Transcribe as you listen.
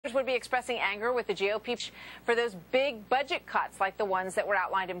would be expressing anger with the GOP for those big budget cuts like the ones that were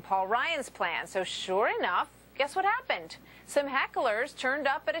outlined in Paul Ryan's plan. So sure enough, guess what happened? Some hecklers turned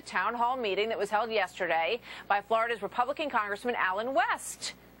up at a town hall meeting that was held yesterday by Florida's Republican Congressman Allen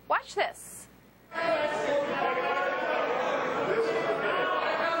West. Watch this.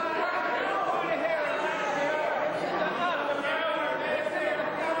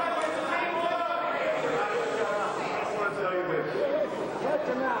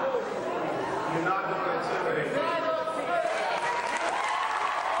 You're not going to intimidate me.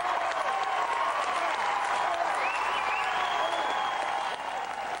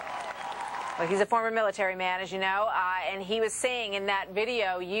 Well, he's a former military man, as you know, and he was saying in that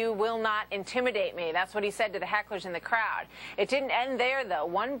video, "You will not intimidate me." That's what he said to the hecklers in the crowd. It didn't end there, though.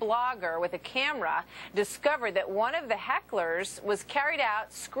 One blogger with a camera discovered that one of the hecklers was carried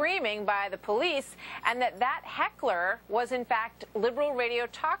out screaming by the police, and that heckler was, in fact, liberal radio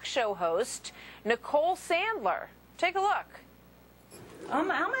talk show host Nicole Sandler. Take a look. I'm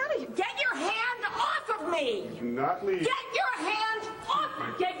out of here. Get your hand off of me! Do not leave. Get your hand off!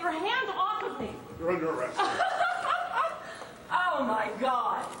 Get your hand off of me! You're under arrest. Oh my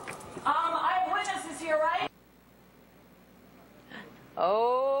God! I have witnesses here, right?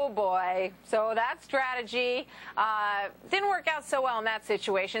 Oh, boy. So that strategy didn't work out so well in that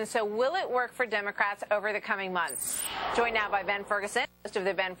situation. So will it work for Democrats over the coming months? Joined now by Ben Ferguson, host of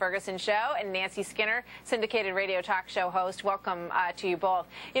The Ben Ferguson Show, and Nancy Skinner, syndicated radio talk show host. Welcome to you both.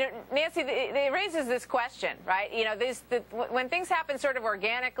 You know, Nancy, it raises this question, right? You know, when things happen sort of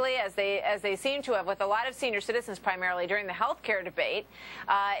organically, as they seem to have with a lot of senior citizens, primarily during the health care debate,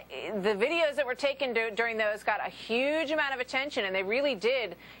 the videos that were taken during those got a huge amount of attention, and they really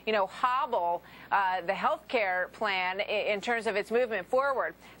did, you know, hobble the health care plan in terms of its movement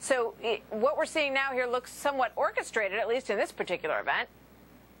forward. So what we're seeing now here looks somewhat orchestrated, at least in this particular event.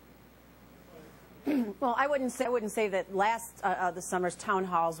 Well, I wouldn't say that last the summer's town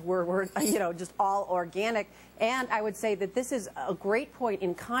halls were you know, just all organic, and I would say that this is a great point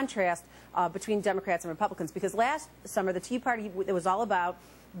in contrast between Democrats and Republicans, because last summer the Tea Party, it was all about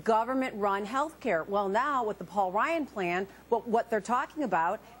government-run health care. Well, now with the Paul Ryan plan, what they're talking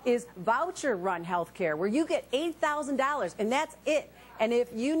about is voucher-run health care, where you get $8,000 and that's it. And if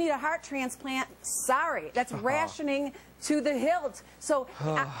you need a heart transplant, sorry, that's rationing to the hilt. So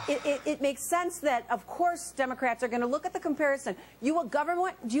it makes sense that, of course, Democrats are going to look at the comparison. Do you want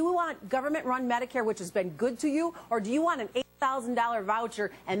government-run Medicare, which has been good to you, or do you want an $8,000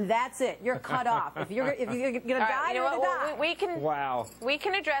 voucher and that's it? You're cut off. If you're going to die, you're going to die. We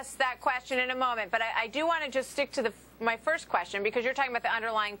can address that question in a moment, but I do want to just stick to my first question, because you're talking about the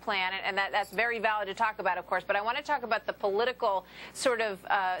underlying plan, and that's very valid to talk about, of course, but I want to talk about the political sort of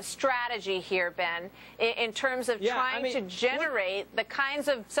strategy here, Ben, in terms of trying to generate the kinds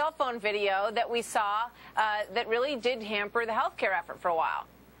of cell phone video that we saw that really did hamper the health care effort for a while.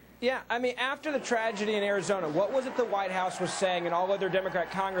 Yeah, I mean, after the tragedy in Arizona, what was it the White House was saying, and all other Democrat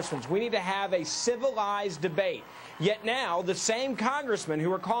congressmen? We need to have a civilized debate. Yet now, the same congressmen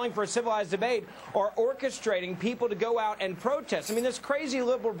who are calling for a civilized debate are orchestrating people to go out and protest. I mean, this crazy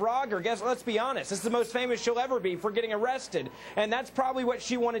liberal blogger, let's be honest, this is the most famous she'll ever be for getting arrested, and that's probably what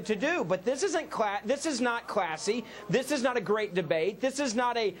she wanted to do. But this isn't this is not classy. This is not a great debate. This is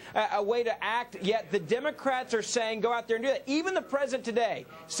not a way to act. Yet the Democrats are saying, go out there and do that. Even the president today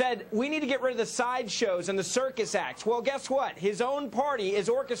said, we need to get rid of the sideshows and the circus acts. Well, guess what? His own party is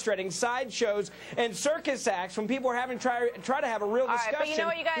orchestrating sideshows and circus acts when people are having try to have a real discussion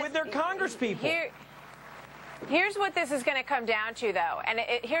with their congresspeople. Here's what this is going to come down to, though, and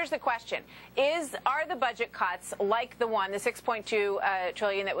here's the question: are the budget cuts like the one, the $6.2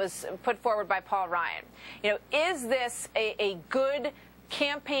 trillion that was put forward by Paul Ryan? You know, is this a good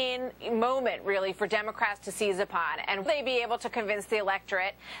campaign moment, really, for Democrats to seize upon? And will they be able to convince the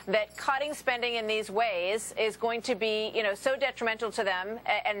electorate that cutting spending in these ways is going to be, you know, so detrimental to them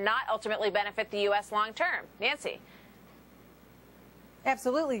and not ultimately benefit the U.S. long term? Nancy.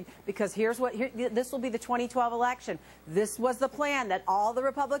 Absolutely, because this will be the 2012 election. This was the plan that all the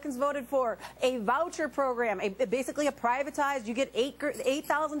Republicans voted for: a voucher program, basically a privatized. You get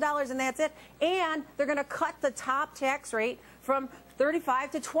 $8,000 and that's it. And they're going to cut the top tax rate from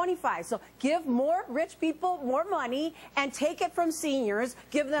 35 to 25. So give more rich people more money and take it from seniors.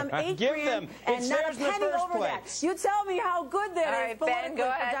 Give them $8 grand and not a penny over that. You tell me how good that is politically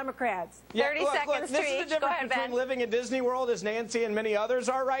for Democrats. 30 seconds this to is the difference between living at Disney World, as Nancy and many others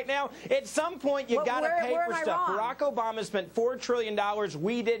are right now. At some point, you got to pay for stuff. Barack Obama spent $4 trillion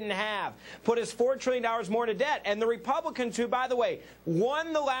we didn't have. Put us $4 trillion more into debt. And the Republicans, who, by the way,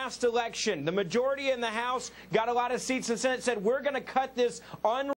 won the last election, the majority in the House, got a lot of seats in the Senate, said, we're going to cut this